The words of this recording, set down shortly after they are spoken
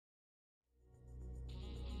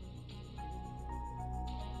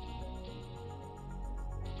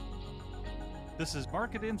This is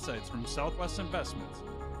Market Insights from Southwest Investments,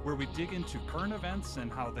 where we dig into current events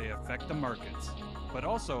and how they affect the markets, but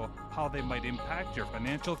also how they might impact your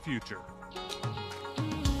financial future.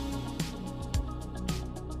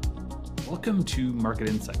 Welcome to Market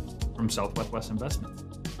Insights from Southwest Investments.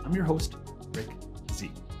 I'm your host, Rick Z.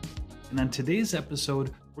 And on today's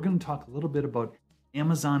episode, we're going to talk a little bit about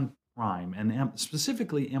Amazon Prime, and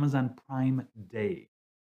specifically Amazon Prime Day.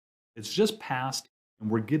 It's just passed, and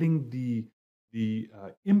we're getting the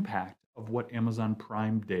impact of what Amazon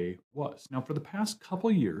Prime Day was. Now, for the past couple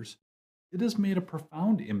years, it has made a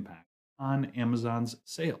profound impact on Amazon's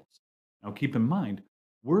sales. Now, keep in mind,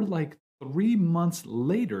 we're like 3 months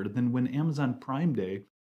later than when Amazon Prime Day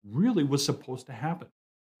really was supposed to happen.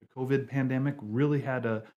 The COVID pandemic really had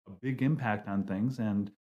a big impact on things,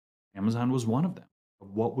 and Amazon was one of them,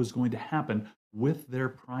 of what was going to happen with their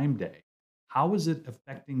Prime Day. How is it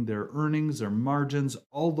affecting their earnings, their margins,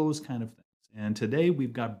 all those kind of things? And today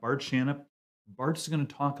we've got Bart Shanup. Bart's going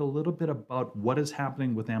to talk a little bit about what is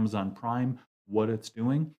happening with Amazon Prime, what it's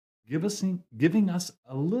doing, giving us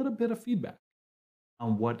a little bit of feedback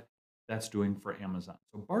on what that's doing for Amazon.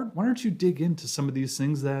 So Bart, why don't you dig into some of these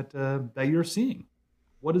things that you're seeing?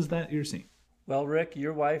 What is that you're seeing? Well, Rick,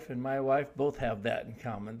 your wife and my wife both have that in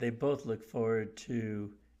common. They both look forward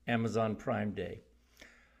to Amazon Prime Day.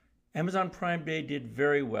 Amazon Prime Day did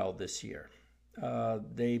very well this year.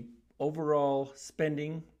 They overall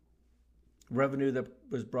spending revenue that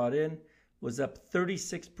was brought in was up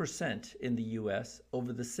 36% in the U.S.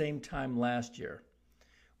 over the same time last year,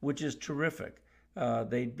 which is terrific.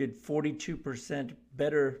 They did 42%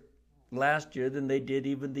 better last year than they did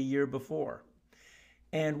even the year before.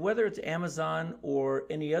 And whether it's Amazon or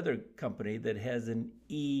any other company that has an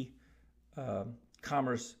e-commerce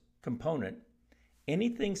component,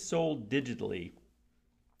 anything sold digitally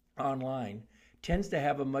online tends to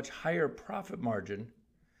have a much higher profit margin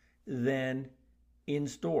than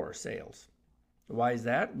in-store sales. Why is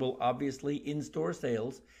that? Well, obviously, in-store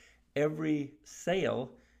sales, every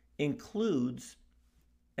sale includes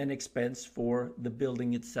an expense for the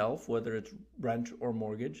building itself, whether it's rent or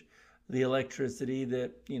mortgage, the electricity,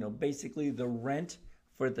 basically the rent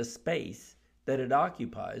for the space that it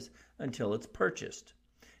occupies until it's purchased.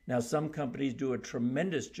 Now, some companies do a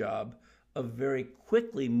tremendous job of very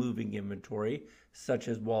quickly moving inventory, such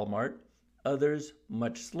as Walmart, others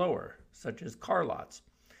much slower, such as car lots.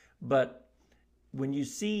 But when you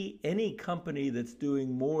see any company that's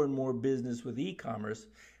doing more and more business with e-commerce,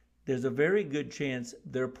 there's a very good chance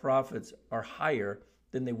their profits are higher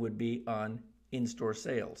than they would be on in-store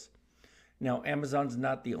sales. Now, Amazon's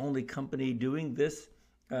not the only company doing this,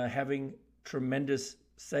 having tremendous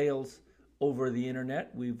sales over the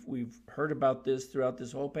internet. We've heard about this throughout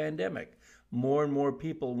this whole pandemic. More and more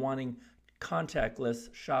people wanting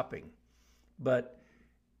contactless shopping. But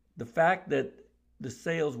the fact that the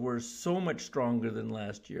sales were so much stronger than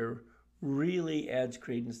last year really adds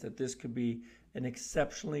credence that this could be an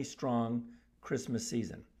exceptionally strong Christmas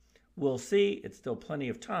season. We'll see. It's still plenty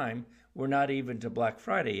of time. We're not even to Black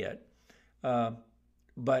Friday yet.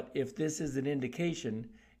 But if this is an indication,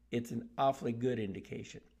 it's an awfully good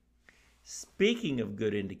indication. Speaking of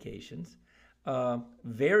good indications,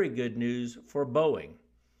 very good news for Boeing.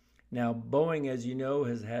 Now, Boeing, as you know,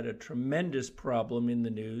 has had a tremendous problem in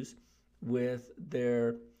the news with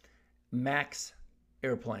their MAX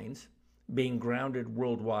airplanes being grounded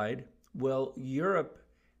worldwide. Well,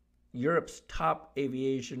 Europe's top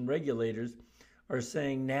aviation regulators are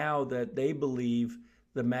saying now that they believe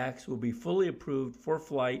the MAX will be fully approved for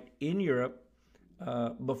flight in Europe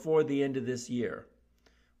before the end of this year,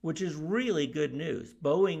 which is really good news.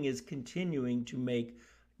 Boeing is continuing to make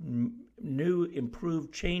new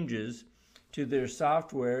improved changes to their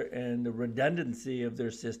software and the redundancy of their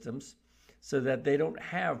systems so that they don't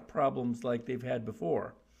have problems like they've had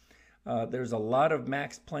before. There's a lot of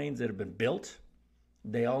MAX planes that have been built.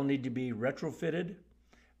 They all need to be retrofitted.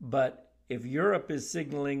 But if Europe is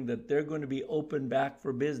signaling that they're going to be open back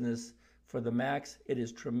for business for the MAX, it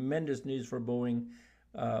is tremendous news for Boeing.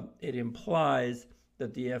 It implies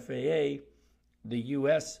that the FAA, the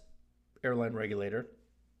U.S. airline regulator,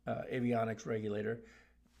 avionics regulator,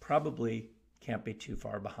 probably can't be too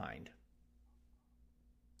far behind.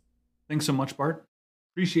 Thanks so much, Bart.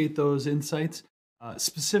 Appreciate those insights.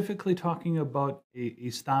 Specifically talking about a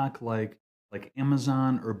stock like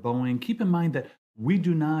Amazon or Boeing, keep in mind that we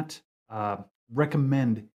do not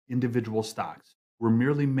recommend individual stocks. We're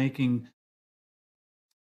merely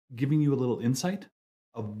giving you a little insight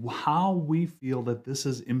of how we feel that this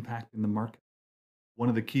is impacting the market. One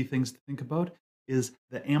of the key things to think about is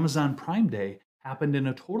that Amazon Prime Day happened in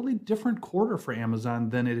a totally different quarter for Amazon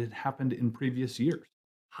than it had happened in previous years.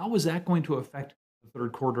 How is that going to affect the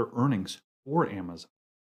third quarter earnings for Amazon?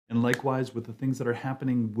 And likewise with the things that are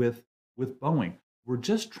happening with Boeing, we're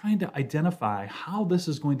just trying to identify how this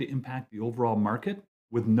is going to impact the overall market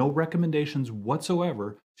with no recommendations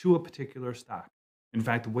whatsoever to a particular stock. In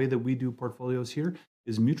fact, the way that we do portfolios here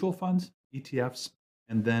is mutual funds, ETFs,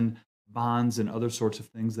 and then bonds and other sorts of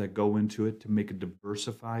things that go into it to make a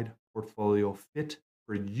diversified portfolio fit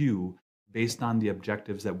for you based on the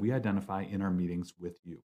objectives that we identify in our meetings with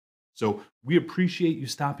you. So we appreciate you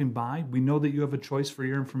stopping by. We know that you have a choice for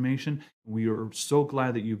your information. We are so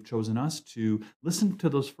glad that you've chosen us to listen to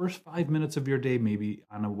those first 5 minutes of your day, maybe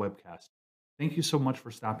on a webcast. Thank you so much for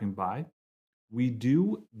stopping by. We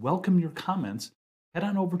do welcome your comments. Head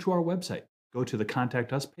on over to our website, go to the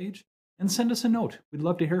Contact Us page, and send us a note. We'd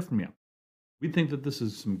love to hear from you. We think that this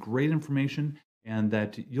is some great information and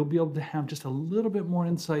that you'll be able to have just a little bit more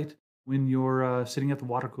insight when you're sitting at the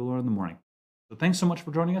water cooler in the morning. So thanks so much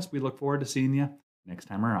for joining us. We look forward to seeing you next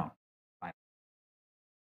time around.